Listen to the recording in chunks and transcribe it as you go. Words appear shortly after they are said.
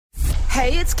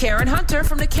Hey, it's Karen Hunter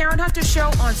from The Karen Hunter Show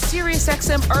on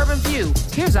SiriusXM Urban View.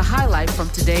 Here's a highlight from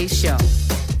today's show.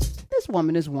 This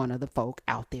woman is one of the folk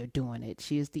out there doing it.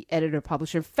 She is the editor,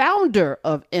 publisher, founder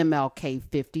of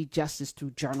MLK50, Justice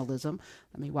Through Journalism.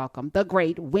 Let me welcome the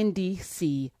great Wendi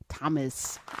C.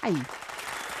 Thomas. Hi.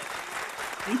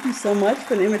 Thank you so much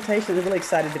for the invitation. I'm really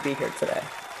excited to be here today.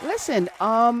 Listen,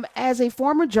 as a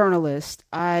former journalist,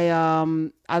 I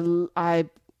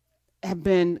have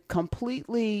been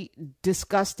completely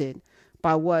disgusted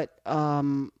by what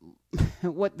the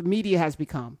media has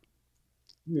become.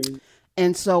 Mm-hmm.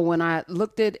 And so when I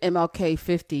looked at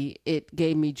MLK50, it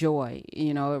gave me joy.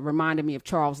 You know, it reminded me of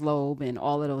Charles Loeb and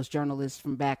all of those journalists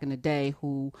from back in the day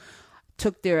who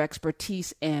took their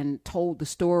expertise and told the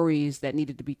stories that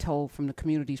needed to be told from the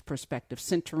community's perspective,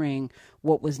 centering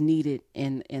what was needed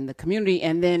in the community.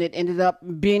 And then it ended up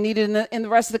being needed in the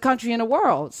rest of the country and the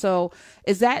world. So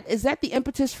is that the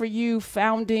impetus for you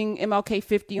founding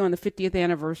MLK50 on the 50th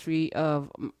anniversary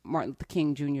of Martin Luther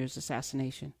King Jr.'s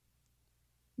assassination?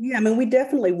 Yeah, I mean, we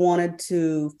definitely wanted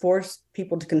to force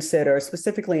people to consider,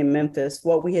 specifically in Memphis,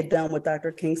 what we had done with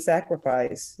Dr. King's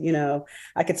sacrifice. You know,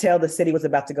 I could tell the city was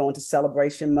about to go into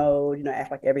celebration mode, you know,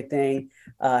 act like everything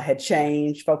had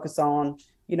changed, focus on,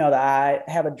 you know, the I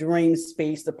Have a Dream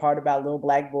speech, the part about little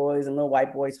black boys and little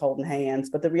white boys holding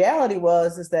hands. But the reality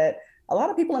is that a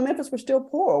lot of people in Memphis were still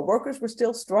poor. Workers were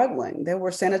still struggling. There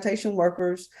were sanitation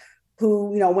workers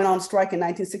who, you know, went on strike in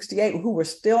 1968, who were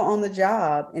still on the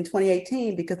job in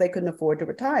 2018 because they couldn't afford to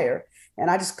retire.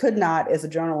 And I just could not, as a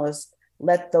journalist,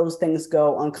 let those things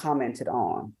go uncommented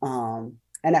on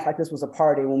and act like this was a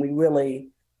party when we really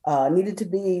needed to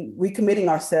be recommitting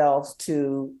ourselves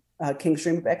to King's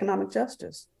dream of economic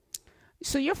justice.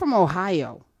 So you're from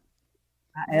Ohio.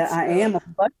 I am a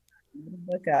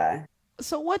Buckeye.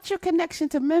 So what's your connection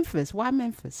to Memphis? Why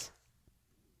Memphis?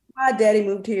 My daddy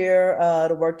moved here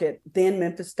to work at then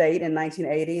Memphis State in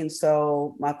 1980. And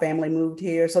so my family moved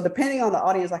here. So depending on the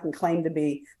audience, I can claim to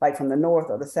be like from the North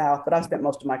or the South, but I spent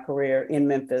most of my career in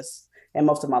Memphis and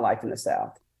most of my life in the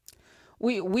South.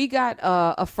 We got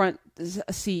a front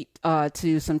seat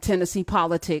to some Tennessee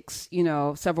politics, you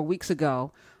know, several weeks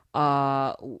ago.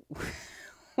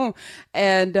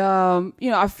 And, you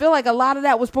know, I feel like a lot of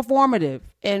that was performative.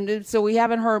 And so we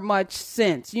haven't heard much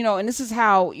since, you know, and this is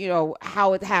how, you know,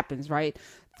 how it happens, right?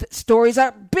 Stories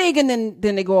are big and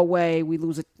then they go away. We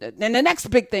lose it. And the next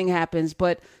big thing happens,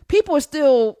 but people are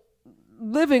still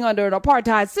living under an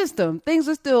apartheid system. Things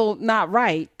are still not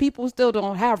right. People still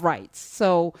don't have rights.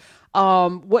 So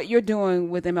what you're doing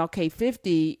with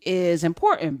MLK50 is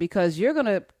important because you're going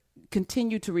to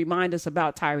continue to remind us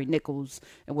about Tyree Nichols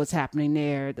and what's happening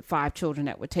there, the 5 children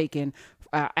that were taken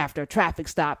after a traffic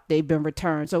stop, they've been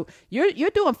returned. So you're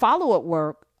doing follow-up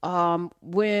work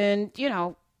when, you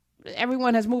know,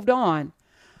 everyone has moved on.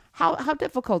 How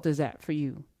difficult is that for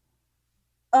you?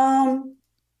 I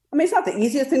mean, it's not the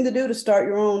easiest thing to do to start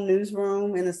your own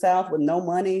newsroom in the South with no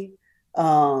money.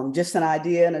 Just an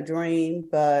idea and a dream,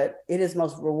 but it is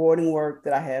most rewarding work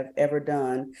that I have ever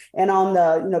done. And on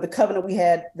the Covenant, we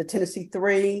had the Tennessee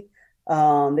 3,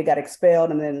 they got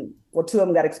expelled and then, 2 of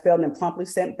them got expelled and then promptly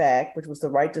sent back, which was the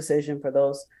right decision for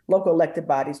those local elected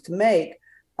bodies to make.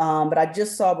 But I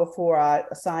just saw before I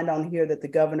signed on here that the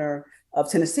governor of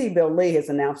Tennessee, Bill Lee, has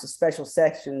announced a special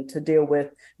section to deal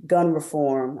with gun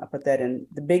reform. I put that in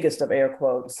the biggest of air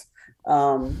quotes,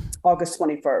 August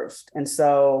 21st. And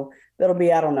so that'll be,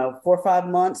 4 or 5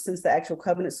 months since the actual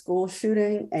Covenant school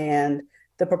shooting. And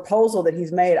the proposal that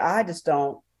he's made, I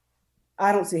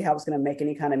don't see how it's going to make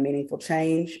any kind of meaningful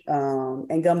change.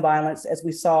 And gun violence, as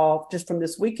we saw just from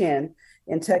this weekend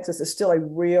in Texas, is still a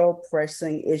real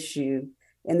pressing issue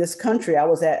in this country. I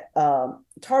was at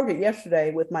Target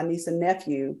yesterday with my niece and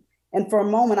nephew. And for a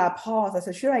moment I paused. I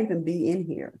said, should I even be in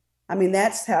here? I mean,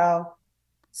 that's how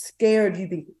scared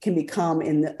you can become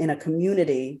in a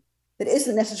community that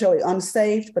isn't necessarily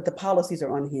unsafe, but the policies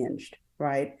are unhinged,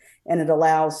 right? And it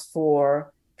allows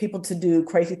for people to do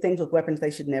crazy things with weapons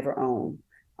they should never own.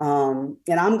 And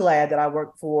I'm glad that I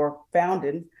work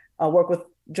with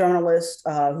journalists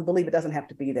who believe it doesn't have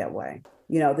to be that way.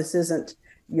 You know, this isn't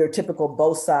your typical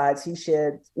both sides, she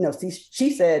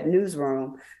said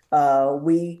newsroom.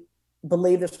 We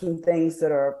believe there's some things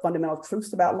that are fundamental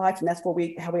truths about life, and that's how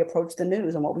we approach the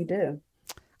news and what we do.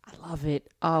 I love it.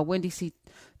 Wendi C.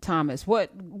 Thomas,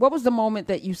 what was the moment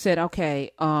that you said,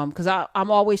 okay, because I'm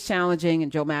always challenging,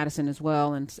 and Joe Madison as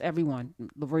well, and everyone,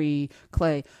 Lavree,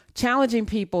 Clay, challenging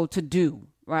people to do,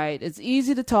 right? It's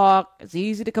easy to talk, it's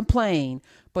easy to complain,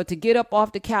 but to get up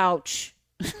off the couch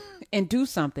and do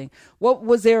something. What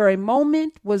was there a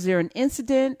moment? Was there an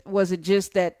incident? Was it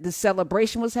just that the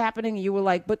celebration was happening and you were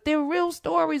like, but there are real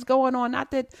stories going on?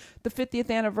 Not that the 50th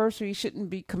anniversary shouldn't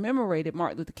be commemorated,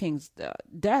 Martin Luther King's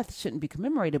death shouldn't be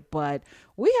commemorated, but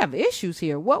we have issues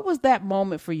here. What was that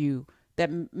moment for you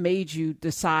that made you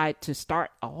decide to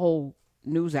start a whole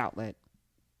news outlet?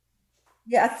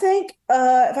 Yeah, I think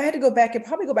if I had to go back, I'd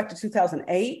probably go back to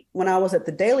 2008 when I was at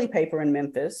the daily paper in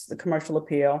Memphis, the Commercial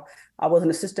Appeal. I was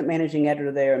an assistant managing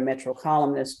editor there and Metro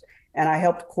columnist, and I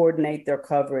helped coordinate their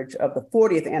coverage of the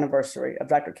 40th anniversary of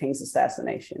Dr. King's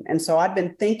assassination. And so I've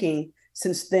been thinking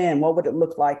since then, what would it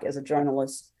look like as a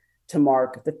journalist to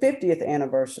mark the 50th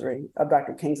anniversary of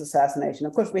Dr. King's assassination?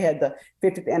 Of course, we had the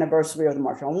 50th anniversary of the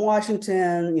March on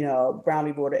Washington, Brown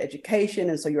v. Board of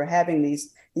Education. And so you're having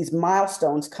these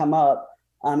milestones come up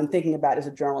and thinking about as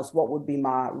a journalist, what would be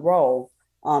my role?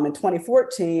 In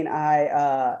 2014,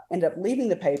 I ended up leaving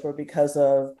the paper because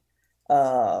of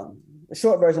the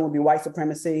short version would be white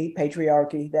supremacy,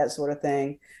 patriarchy, that sort of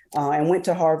thing, and went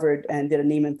to Harvard and did a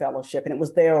Neiman Fellowship. And it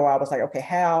was there where I was like,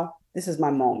 okay, this is my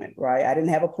moment, right? I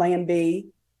didn't have a plan B.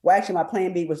 Well, actually, my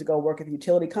plan B was to go work at the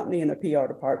utility company in the PR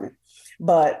department.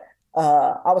 But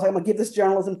I was like, I'm gonna give this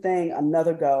journalism thing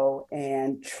another go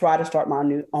and try to start my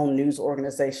own news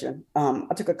organization.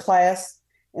 I took a class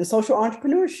in social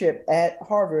entrepreneurship at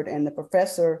Harvard, and the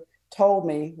professor told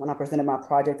me when I presented my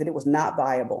project that it was not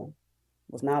viable.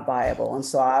 It was not viable. And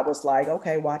so I was like,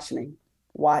 okay, watch me,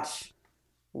 watch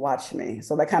me.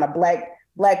 So that kind of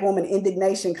black woman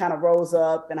indignation kind of rose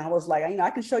up, and I was like, I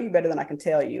can show you better than I can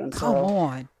tell you. And Come so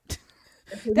on.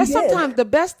 That's sometimes the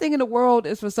best thing in the world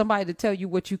is for somebody to tell you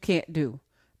what you can't do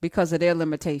because of their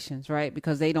limitations, right?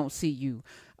 Because they don't see you.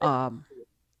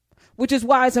 Which is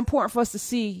why it's important for us to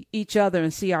see each other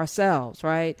and see ourselves,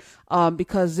 right?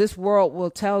 Because this world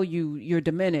will tell you you're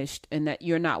diminished and that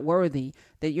you're not worthy,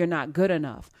 that you're not good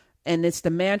enough. And it's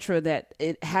the mantra that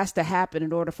it has to happen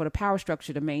in order for the power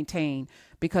structure to maintain,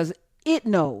 because it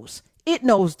knows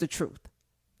the truth.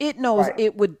 It knows Right.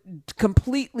 it would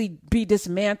completely be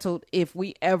dismantled if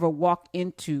we ever walk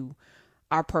into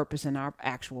our purpose and our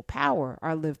actual power,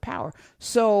 our lived power.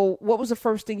 So what was the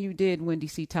first thing you did, Wendi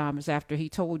C. Thomas, after he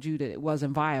told you that it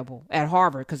wasn't viable at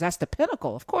Harvard? Because that's the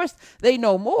pinnacle. Of course, they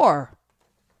know more.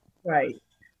 Right.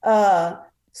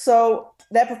 So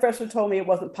that professor told me it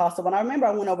wasn't possible. And I remember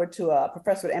I went over to a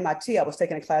professor at MIT. I was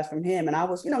taking a class from him, and I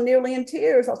was, nearly in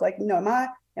tears. I was like, am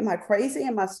I crazy?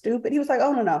 Am I stupid? He was like,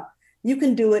 oh, no. You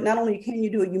can do it. Not only can you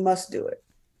do it, you must do it.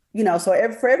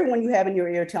 So for everyone you have in your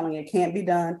ear telling you it can't be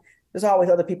done, there's always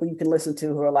other people you can listen to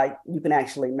who are like, you can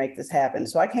actually make this happen.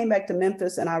 So I came back to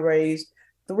Memphis and I raised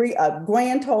a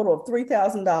grand total of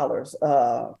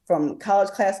 $3,000 from college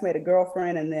classmate, a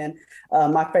girlfriend, and then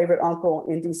my favorite uncle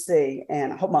in DC.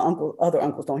 And I hope my other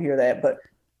uncles don't hear that, but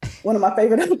one of my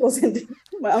favorite uncles in DC,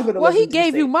 my uncle. Well, he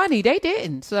gave you money. They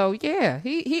didn't. So yeah,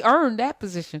 he earned that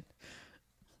position.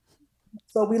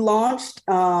 So we launched.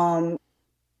 Our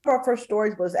first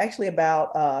stories was actually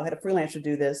about. I had a freelancer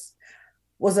do this.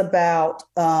 Was about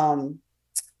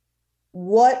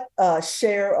what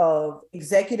share of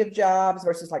executive jobs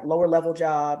versus like lower level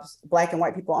jobs Black and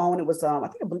white people own. It was I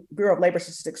think a Bureau of Labor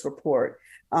Statistics report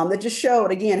that just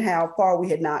showed again how far we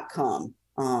had not come,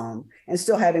 and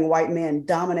still having white men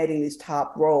dominating these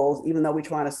top roles, even though we're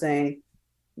trying to sing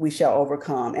 "We Shall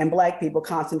Overcome," and Black people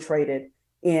concentrated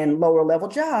in lower level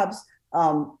jobs.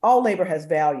 All labor has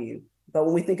value, but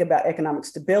when we think about economic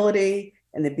stability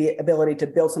and the ability to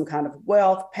build some kind of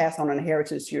wealth, pass on an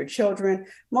inheritance to your children,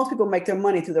 most people make their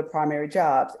money through their primary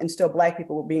jobs, and still Black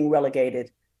people were being relegated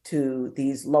to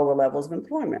these lower levels of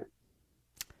employment.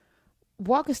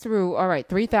 Walk us through. All right,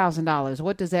 $3,000.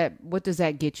 What does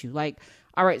that get you? Like,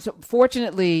 all right, so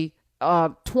fortunately,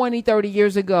 20, 30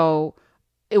 years ago,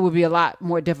 it would be a lot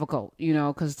more difficult,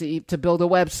 because to build a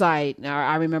website,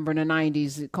 I remember in the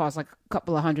 90s, it cost like a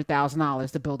couple of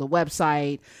 $100,000 to build a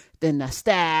website, then the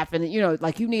staff, and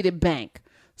like you needed bank.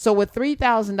 So with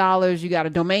 $3,000, you got a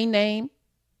domain name.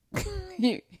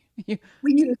 We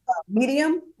used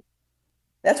Medium.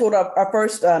 That's what our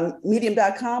first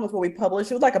medium.com was, where we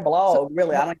published. It was like a blog,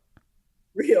 really. I don't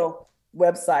real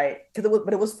website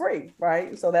but it was free,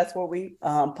 right? So that's where we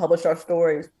published our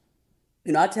stories.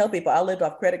 I tell people I lived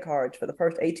off credit cards for the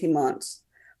first 18 months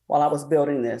while I was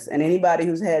building this. And anybody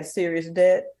who's had serious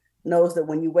debt knows that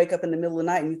when you wake up in the middle of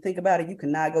the night and you think about it, you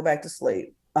cannot go back to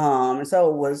sleep. And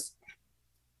so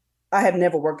I have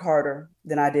never worked harder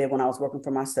than I did when I was working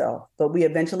for myself. But we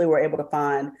eventually were able to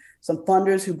find some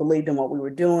funders who believed in what we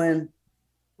were doing.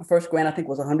 Our first grant, I think,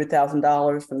 was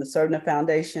 $100,000 from the Surdna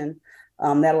Foundation.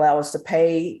 That allowed us to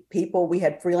pay people. We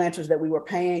had freelancers that we were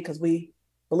paying because we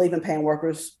believe in paying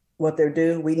workers what they're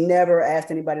due. We never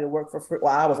asked anybody to work for free.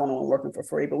 Well, I was the only one working for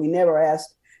free, but we never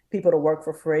asked people to work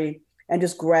for free, and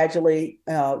just gradually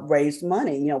raised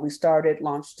money. We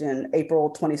launched in April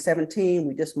 2017.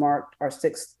 We just marked our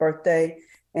 6th birthday.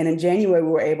 And in January, we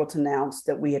were able to announce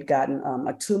that we had gotten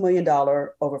a $2 million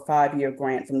over 5-year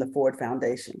grant from the Ford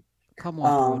Foundation. Come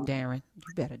on through, Darren.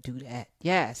 You better do that.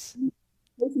 Yes.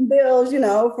 Some bills,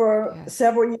 for Yes.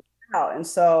 several years out. And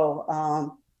so,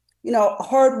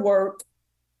 hard work,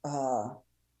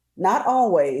 not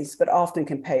always, but often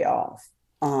can pay off.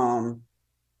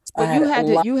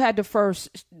 But you had to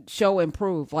first show and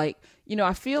prove. Like,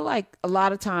 I feel like a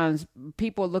lot of times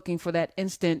people are looking for that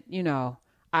instant,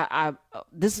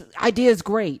 this idea is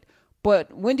great.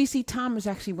 But Wendi C. Thomas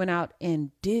actually went out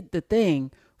and did the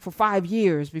thing for 5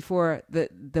 years before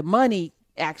the money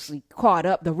actually caught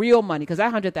up, the real money, because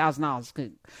that $100,000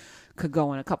 could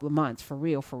go in a couple of months for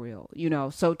real,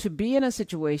 so to be in a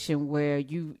situation where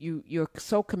you're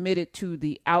so committed to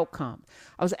the outcome.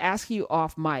 I was asking you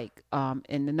off mic,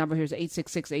 and the number here is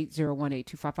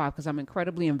 866-801-8255, because I'm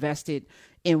incredibly invested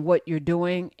in what you're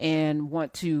doing and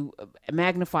want to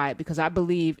magnify it, because I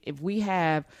believe if we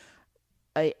have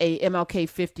a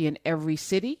MLK50 in every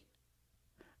city,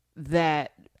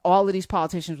 that all of these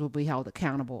politicians will be held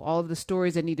accountable. All of the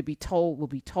stories that need to be told will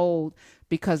be told,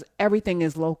 because everything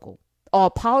is local.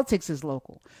 All politics is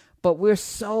local. But we're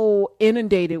so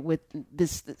inundated with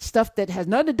this stuff that has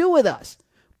nothing to do with us.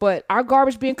 But our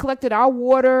garbage being collected, our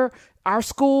water, our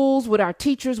schools, with our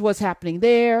teachers, what's happening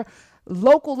there.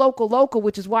 Local,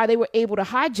 which is why they were able to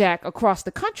hijack across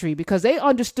the country, because they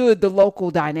understood the local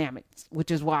dynamics,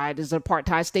 which is why there's an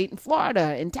apartheid state in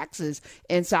Florida, in Texas,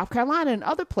 in South Carolina, and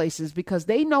other places, because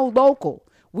they know local.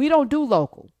 We don't do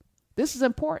local. This is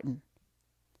important.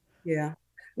 Yeah.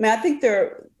 I think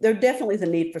there definitely is a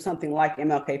need for something like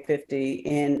MLK50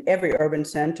 in every urban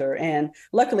center. And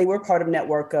luckily, we're part of a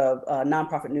network of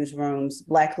nonprofit newsrooms,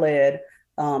 Black-led,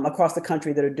 across the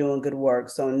country that are doing good work.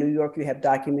 So in New York, you have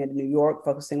Documented New York,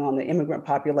 focusing on the immigrant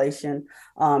population.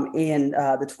 In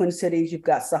the Twin Cities, you've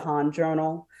got Sahan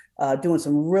Journal doing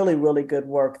some really, really good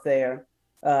work there.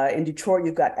 In Detroit,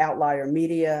 you've got Outlier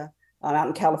Media. Out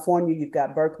in California, you've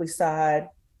got Berkeley Side.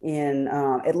 In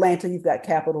Atlanta, you've got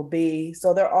Capital B.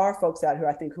 So there are folks out here,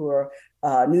 I think, who are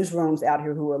newsrooms out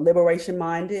here who are liberation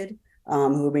minded,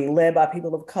 who are being led by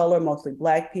people of color, mostly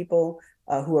Black people,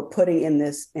 who are putting in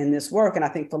this work. And I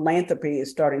think philanthropy is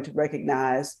starting to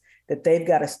recognize that they've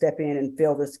got to step in and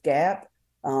fill this gap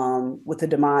with the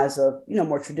demise of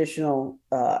more traditional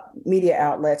media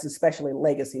outlets, especially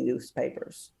legacy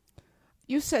newspapers.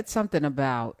 You said something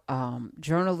about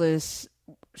journalists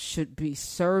should be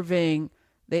serving.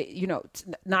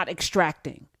 Not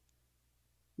extracting.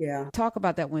 Yeah. Talk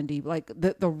about that, Wendi. Like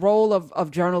the role of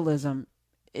journalism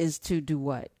is to do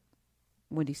what?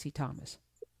 Wendi C. Thomas.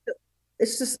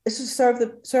 It's just serve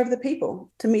the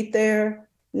people, to meet their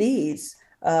needs.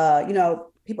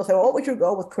 People say, well, what would your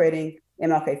goal with creating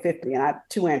MLK50? And I have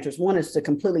 2 answers. One is to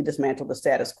completely dismantle the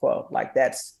status quo. Like,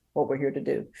 that's what we're here to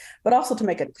do. But also to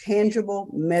make a tangible,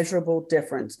 measurable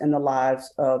difference in the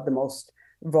lives of the most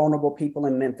vulnerable people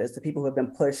in Memphis, the people who have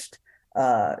been pushed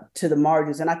to the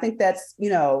margins. And I think that's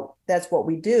what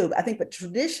we do. I think, but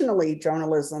traditionally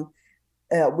journalism,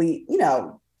 we,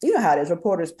 how it is.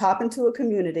 Reporters pop into a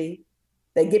community,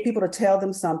 they get people to tell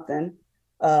them something,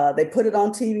 they put it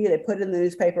on TV, they put it in the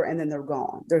newspaper, and then they're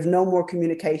gone. There's no more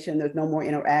communication, there's no more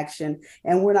interaction,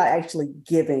 and we're not actually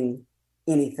giving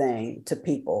anything to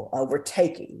people. We're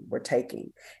taking.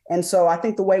 And so I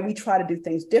think the way we try to do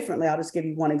things differently, I'll just give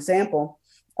you one example.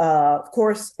 Of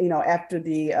course, after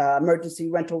the emergency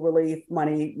rental relief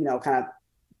money, kind of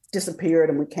disappeared,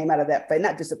 and we came out of that phase,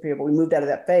 not disappeared, but we moved out of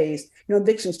that phase,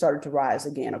 evictions started to rise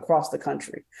again across the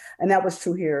country. And that was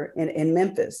true here in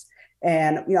Memphis.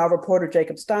 And, our reporter,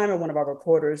 Jacob Steiner, one of our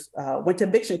reporters, went to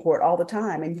eviction court all the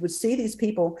time. And you would see these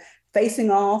people facing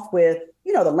off with,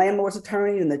 the landlord's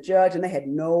attorney and the judge, and they had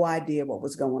no idea what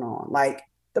was going on. Like,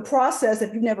 the process,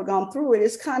 if you've never gone through it,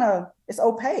 it's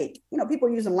opaque. People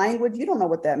are using language, you don't know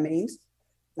what that means.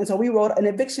 And so we wrote an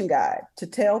eviction guide to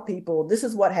tell people, this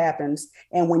is what happens.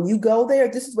 And when you go there,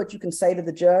 this is what you can say to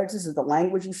the judge. This is the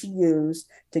language you should use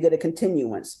to get a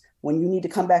continuance. When you need to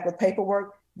come back with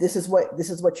paperwork, this is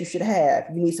what you should have.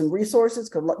 You need some resources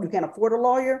because you can't afford a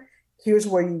lawyer. Here's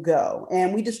where you go.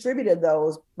 And we distributed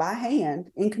those by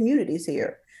hand in communities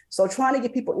here. So trying to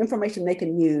give people information they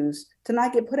can use to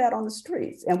not get put out on the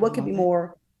streets. And what could be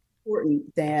more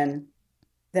important than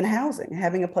housing,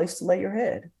 having a place to lay your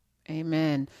head.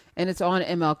 Amen. And it's on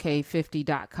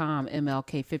MLK50.com,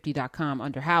 MLK50.com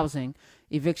under housing,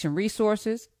 eviction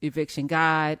resources, eviction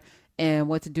guide. and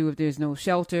what to do if there's no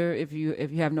shelter. If you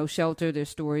have no shelter, there's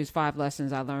stories, 5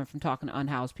 lessons I learned from talking to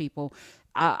unhoused people.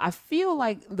 I feel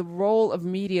like the role of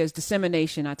media is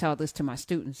dissemination. I tell this to my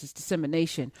students, it's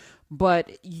dissemination.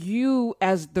 But you,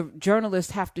 as the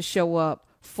journalist, have to show up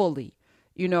fully.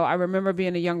 I remember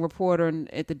being a young reporter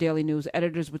at the Daily News.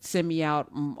 Editors would send me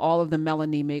out, all of them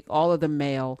melanemic, all of them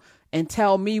male, and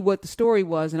tell me what the story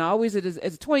was. And I always, as a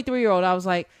 23-year-old, I was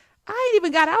like, I ain't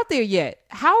even got out there yet.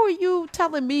 How are you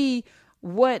telling me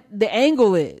what the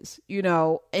angle is,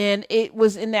 And it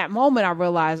was in that moment I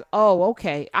realized, oh,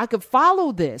 okay, I could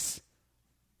follow this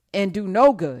and do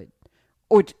no good,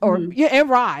 or and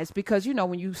rise, because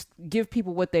when you give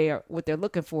people what they're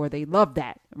looking for, they love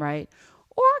that, right?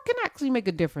 Or I can actually make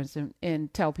a difference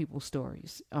and tell people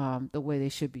stories the way they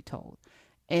should be told.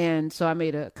 And so I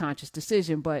made a conscious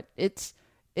decision, but it's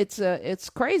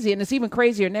crazy, and it's even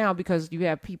crazier now because you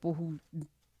have people who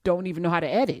don't even know how to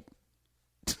edit.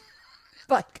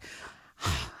 Like,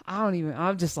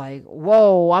 I'm just like,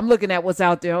 whoa, I'm looking at what's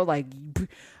out there. Like,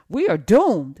 we are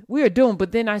doomed.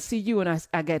 But then I see you and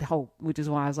I get hope, which is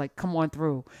why I was like, come on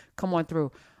through.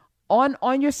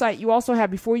 On your site, you also have,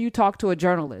 before you talk to a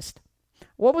journalist,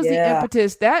 what was the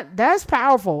impetus? That's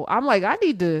powerful. I'm like, I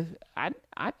need to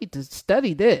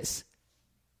study this.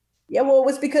 Yeah, well, it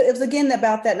was because it was, again,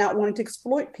 about that not wanting to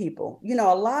exploit people.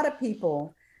 A lot of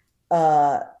people,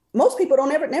 most people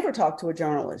don't never talk to a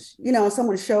journalist.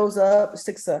 Someone shows up,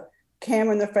 sticks a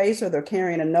camera in their face, or they're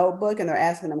carrying a notebook and they're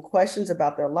asking them questions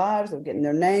about their lives, they're getting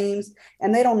their names,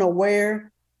 and they don't know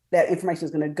where that information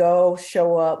is going to go,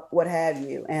 show up, what have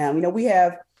you. And, we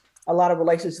have a lot of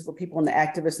relationships with people in the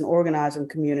activist and organizing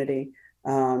community.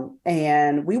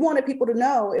 And we wanted people to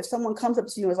know, if someone comes up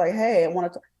to you and is like, hey, I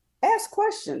want to ask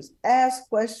questions.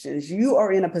 You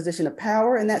are in a position of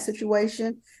power in that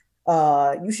situation.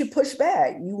 You should push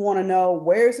back. You want to know,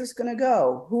 where is this going to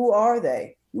go? Who are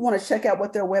they? You want to check out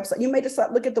what their website. You may just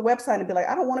look at the website and be like,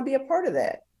 I don't want to be a part of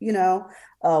that.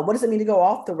 What does it mean to go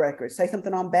off the record? Say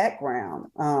something on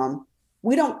background.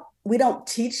 We don't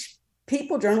teach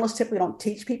people. Journalists typically don't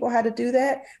teach people how to do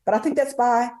that. But I think that's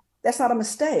not a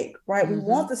mistake, right? Mm-hmm. We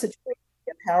want the situation,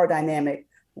 power dynamic,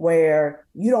 where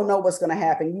you don't know what's going to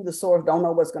happen. You, the source, don't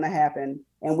know what's going to happen,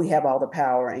 and we have all the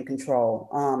power and control.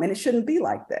 And it shouldn't be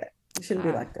like that. I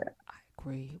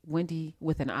agree. Wendi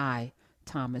with an I,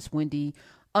 Thomas. Wendi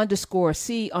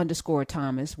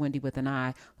 _C_Thomas. Wendi with an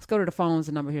I. Let's go to the phones.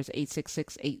 The number here is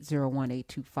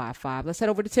 866-801-8255. Let's head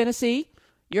over to Tennessee,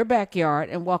 your backyard,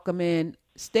 and welcome in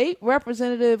State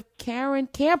Representative Karen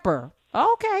Camper.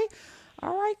 Okay.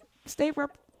 All right. State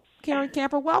Rep Karen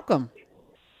Camper, welcome.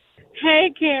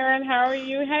 Hey, Karen, how are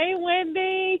you? Hey,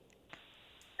 Wendi.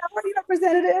 How are you,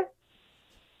 Representative?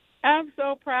 I'm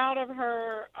so proud of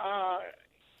her,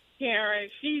 Karen.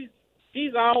 She's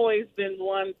always been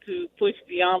one to push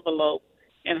the envelope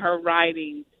in her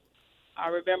writing. I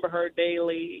remember her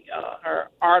daily, her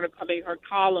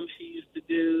column she used to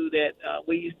do that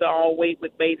we used to all wait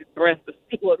with bated breath to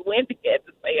see what Wendi had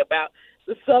to say about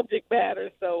the subject matter.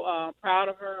 So proud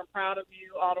of her. I'm proud of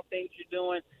you, all the things you're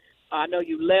doing. I know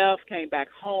you left, came back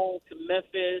home to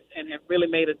Memphis, and have really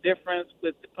made a difference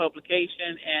with the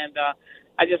publication. And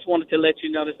I just wanted to let you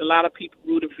know there's a lot of people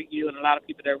rooting for you and a lot of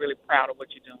people that are really proud of what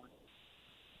you're doing.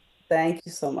 Thank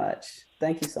you so much.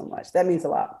 That means a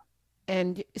lot.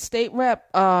 And State Rep,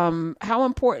 how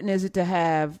important is it to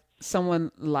have someone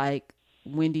like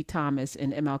Wendi Thomas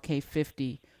and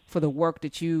MLK50 for the work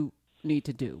that you need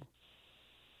to do?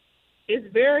 It's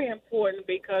very important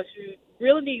because you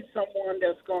really need someone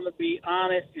that's going to be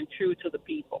honest and true to the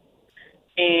people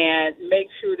and make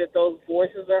sure that those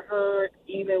voices are heard,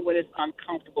 even when it's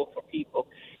uncomfortable for people.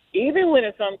 Even when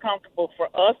it's uncomfortable for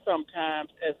us sometimes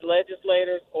as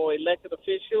legislators or elected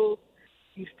officials,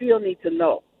 you still need to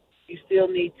know. You still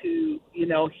need to,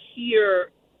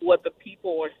 hear what the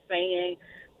people are saying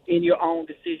in your own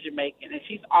decision making. And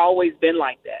she's always been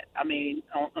like that. I mean,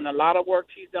 on a lot of work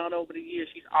she's done over the years,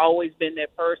 she's always been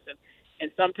that person.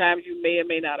 And sometimes you may or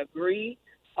may not agree.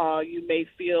 You may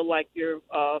feel like your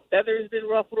feathers been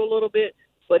ruffled a little bit,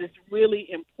 but it's really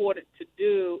important to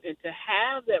do and to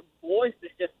have that voice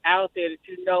that's just out there that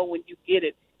when you get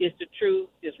it, it's the truth,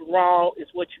 it's raw,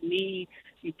 it's what you need.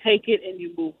 You take it and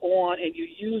you move on and you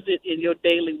use it in your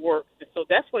daily work. And so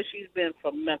that's what she's been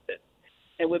for Memphis.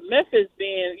 And with Memphis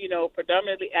being,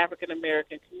 predominantly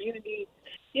African-American community,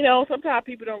 sometimes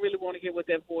people don't really want to hear what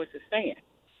that voice is saying.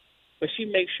 But she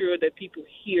makes sure that people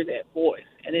hear that voice,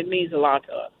 and it means a lot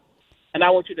to us. And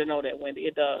I want you to know that, Wendi.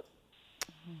 It does.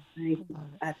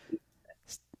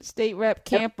 State Rep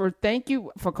Camper, thank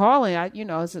you for calling.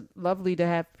 It's lovely to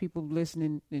have people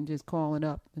listening and just calling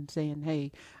up and saying,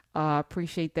 hey,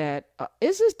 Appreciate that.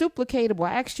 Is this duplicatable?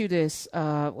 I asked you this.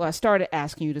 I started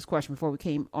asking you this question before we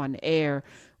came on the air.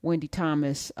 Wendi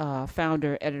Thomas,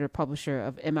 founder, editor, publisher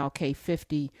of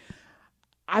MLK50.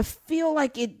 I feel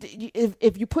like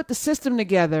if you put the system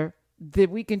together,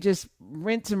 that we can just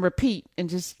rinse and repeat and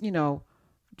just,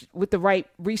 with the right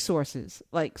resources.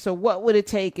 Like, so what would it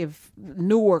take if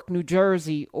Newark, New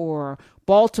Jersey, or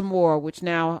Baltimore, which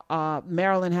now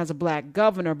Maryland has a black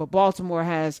governor, but Baltimore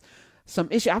has some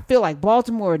issue. I feel like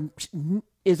Baltimore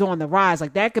is on the rise.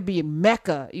 Like, that could be a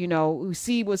Mecca. We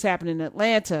see what's happening in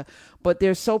Atlanta, but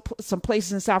there's some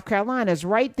places in South Carolina is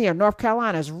right there. North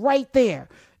Carolina is right there.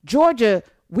 Georgia,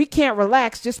 we can't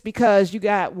relax just because you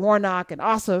got Warnock and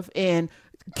Ossoff, and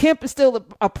Kemp is still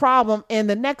a problem. In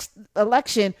the next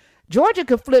election, Georgia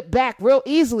could flip back real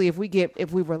easily if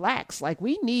we relax. Like,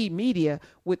 we need media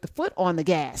with the foot on the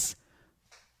gas.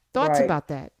 Thoughts about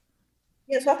that?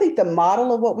 Yes, I think the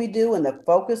model of what we do and the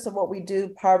focus of what we do,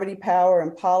 poverty, power,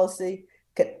 and policy,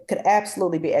 could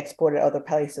absolutely be exported to other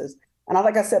places. And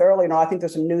like I said earlier, I think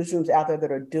there's some newsrooms out there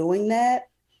that are doing that.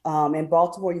 In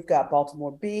Baltimore, you've got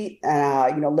Baltimore Beat,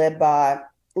 led by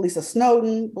Lisa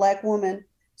Snowden, Black woman.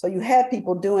 So you have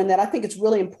people doing that. I think it's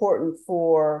really important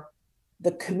for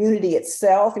the community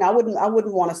itself. I wouldn't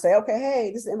want to say, okay,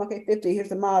 hey, this is MLK50, here's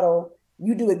the model.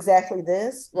 You do exactly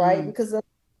this, right? Because it's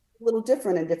a little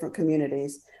different in different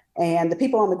communities. And the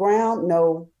people on the ground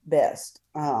know best.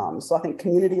 So I think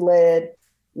community-led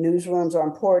newsrooms are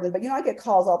important. But, I get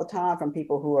calls all the time from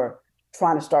people who are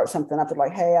trying to start something up. They're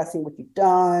like, hey, I see what you've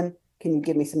done. Can you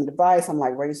give me some advice? I'm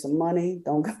like, raise some money.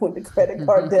 Don't go into credit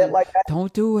card debt like that.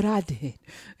 Don't do what I did.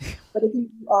 But if you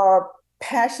are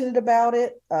passionate about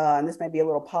it, and this may be a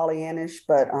little Pollyannish,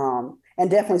 but and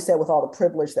definitely said with all the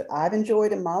privilege that I've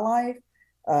enjoyed in my life.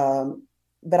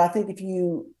 But I think if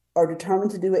you are determined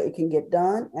to do it, it can get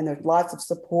done. And there's lots of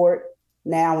support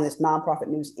now in this nonprofit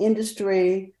news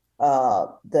industry.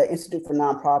 The Institute for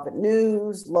Nonprofit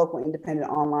News, local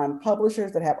independent online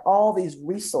publishers that have all these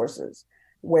resources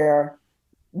where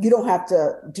you don't have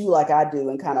to do like I do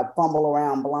and kind of fumble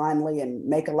around blindly and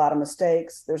make a lot of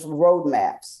mistakes. There's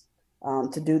roadmaps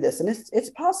to do this, and it's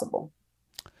possible.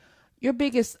 Your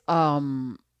biggest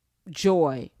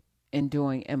joy in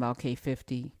doing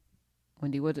MLK50,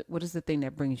 Wendi, what is the thing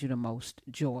that brings you the most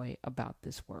joy about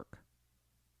this work?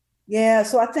 Yeah,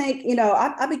 so I think,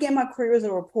 I began my career as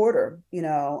a reporter,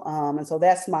 and so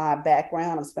that's my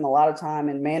background. I've spent a lot of time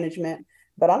in management,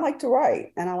 but I like to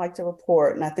write and I like to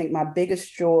report. And I think my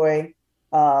biggest joy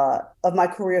of my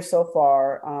career so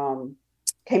far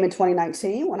came in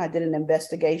 2019 when I did an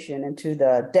investigation into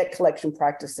the debt collection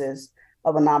practices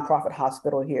of a nonprofit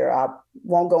hospital here. I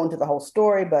won't go into the whole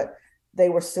story, but they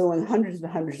were suing hundreds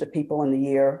and hundreds of people in a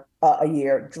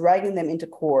year, dragging them into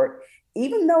court,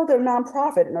 even though they're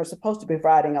nonprofit and are supposed to be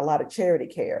providing a lot of charity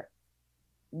care.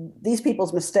 These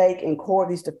people's mistake in court,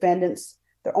 these defendants,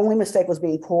 their only mistake was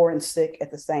being poor and sick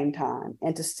at the same time.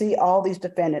 And to see all these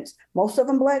defendants, most of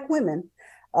them Black women,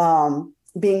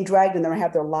 being dragged in there and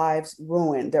have their lives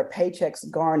ruined, their paychecks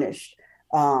garnished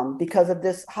because of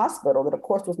this hospital that, of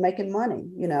course, was making money,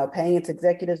 paying its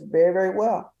executives very, very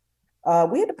well.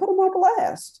 We had to put them on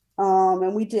blast.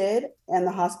 And we did. And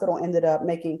the hospital ended up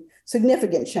making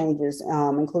significant changes,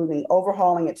 including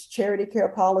overhauling its charity care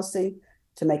policy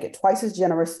to make it twice as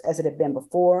generous as it had been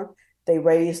before. They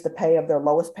raised the pay of their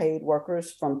lowest paid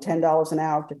workers from $10 an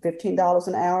hour to $15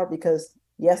 an hour because,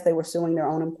 yes, they were suing their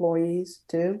own employees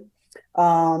too.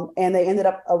 And they ended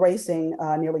up erasing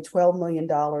nearly $12 million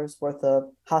worth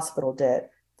of hospital debt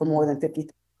for more than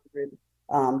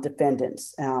 5,300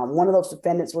 defendants. One of those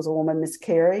defendants was a woman, Miss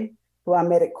Carey, who I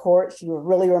met at court. She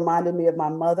really reminded me of my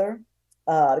mother,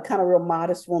 the kind of real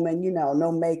modest woman,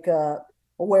 no makeup,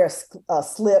 wear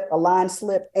a line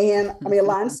skirt and a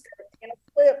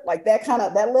slip, like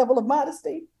that level of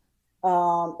modesty.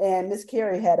 And Miss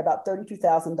Carey had about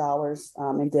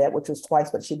 $32,000 in debt, which was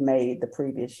twice what she'd made the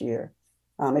previous year.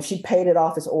 If she paid it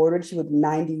off as ordered, she would be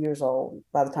 90 years old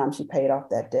by the time she paid off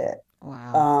that debt.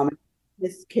 Wow.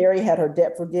 Miss Carey had her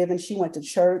debt forgiven. She went to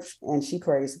church and she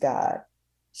praised God.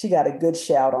 She got a good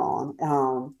shout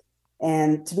on.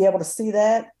 And to be able to see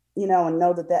that, and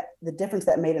know that the difference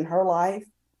that made in her life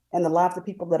and the lives of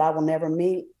people that I will never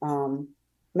meet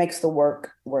makes the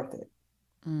work worth it.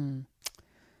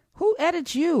 Who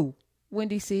edits you,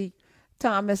 Wendi C.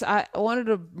 Thomas? One of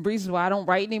the reasons why I don't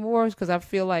write anymore is because I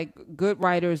feel like good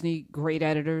writers need great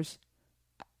editors.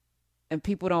 And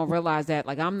people don't realize that.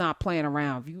 Like, I'm not playing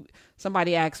around.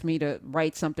 Somebody asked me to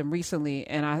write something recently,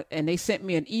 and they sent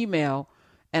me an email,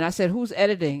 and I said, "Who's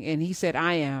editing?" And he said,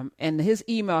 "I am." And his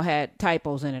email had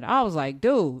typos in it. I was like,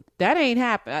 "Dude, that ain't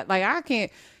happening. Like, I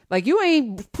can't." Like, you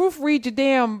ain't proofread your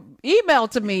damn email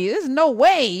to me. There's no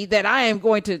way that I am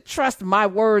going to trust my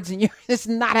words and it's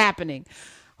not happening.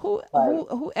 Who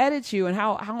edits you, and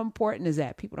how important is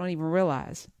that? People don't even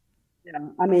realize. Yeah.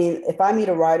 I mean, if I meet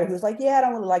a writer who's like, yeah, I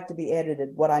don't really like to be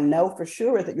edited, what I know for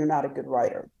sure is that you're not a good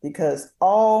writer, because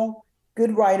all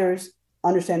good writers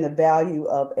understand the value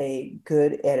of a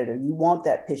good editor. You want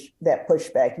that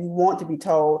pushback. You want to be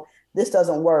told this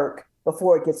doesn't work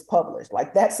before it gets published.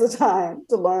 Like, that's the time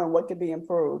to learn what could be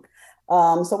improved.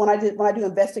 So when I do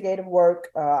investigative work,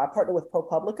 I partner with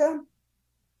ProPublica,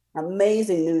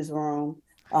 amazing newsroom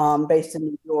based in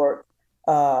New York.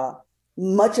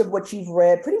 Much of what you've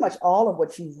read, pretty much all of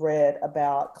what you've read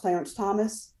about Clarence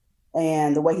Thomas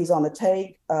and the way he's on the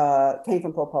take came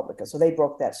from ProPublica. So they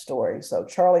broke that story. So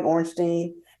Charlie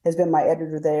Ornstein has been my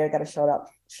editor there. Got to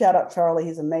shout out Charlie.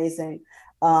 He's amazing.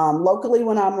 Locally,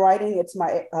 when I'm writing, it's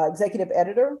my executive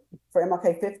editor for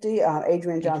MLK50,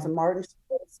 Adrienne Johnson Martin.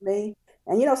 It's me.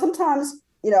 And, sometimes,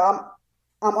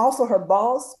 I'm also her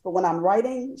boss, but when I'm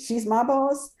writing, she's my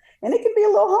boss. And it can be a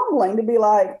little humbling to be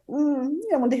like,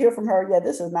 when to hear from her, yeah,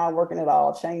 this is not working at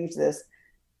all, change this.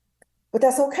 But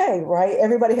that's okay, right?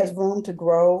 Everybody has room to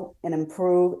grow and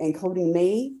improve, including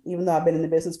me, even though I've been in the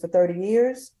business for 30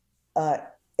 years.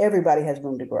 Everybody has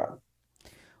room to grow.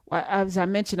 Well, as I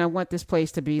mentioned, I want this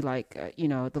place to be like,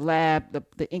 the lab,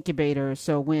 the incubator.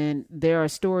 So when there are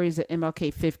stories that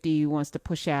MLK50 wants to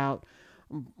push out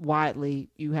widely,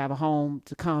 you have a home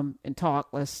to come and talk.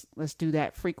 Let's do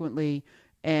that frequently.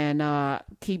 And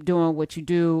keep doing what you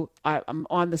do. I'm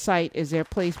on the site. Is there a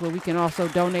place where we can also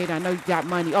donate? I know you got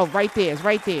money. Oh, right there. It's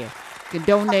right there. You can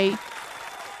donate.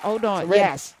 Hold on.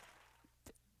 Yes.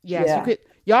 Yeah.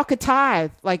 Y'all could tithe.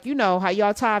 Like, how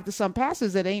y'all tithe to some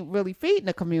pastors that ain't really feeding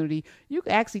the community. You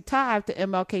can actually tithe to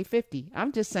MLK50.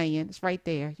 I'm just saying. It's right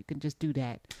there. You can just do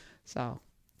that. So,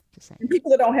 just saying. And people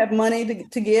that don't have money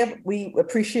to give, we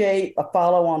appreciate a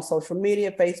follow on social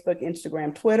media, Facebook,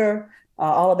 Instagram, Twitter.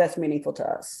 All of that's meaningful to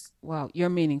us. Well, you're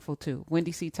meaningful too.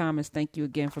 Wendi C. Thomas, thank you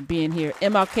again for being here.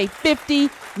 MLK50,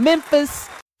 Memphis.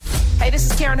 Hey, this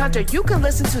is Karen Hunter. You can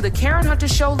listen to The Karen Hunter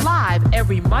Show live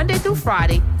every Monday through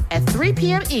Friday at 3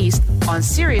 p.m. East on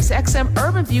SiriusXM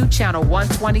Urban View Channel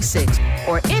 126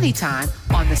 or anytime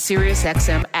on the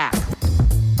SiriusXM app.